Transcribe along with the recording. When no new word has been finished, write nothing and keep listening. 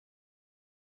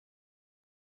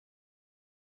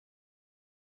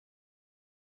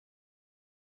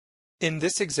In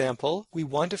this example, we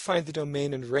want to find the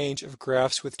domain and range of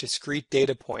graphs with discrete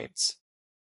data points.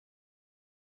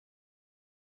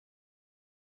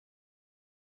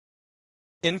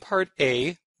 In part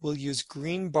A, we'll use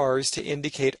green bars to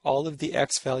indicate all of the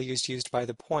x values used by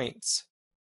the points.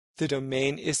 The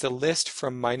domain is the list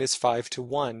from -5 to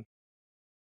 1.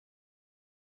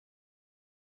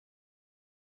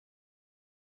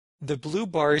 The blue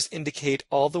bars indicate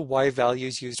all the y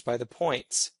values used by the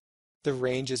points. The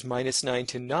range is -9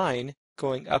 to 9,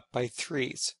 going up by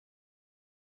 3s.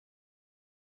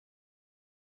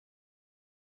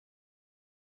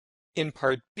 In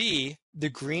part B, the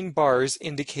green bars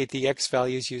indicate the x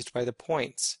values used by the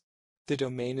points. The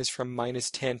domain is from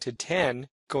 -10 to 10,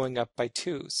 going up by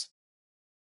 2s.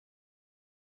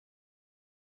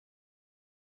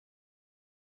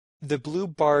 The blue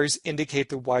bars indicate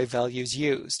the y values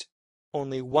used.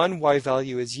 Only one y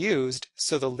value is used,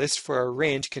 so the list for our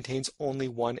range contains only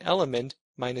one element,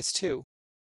 -2.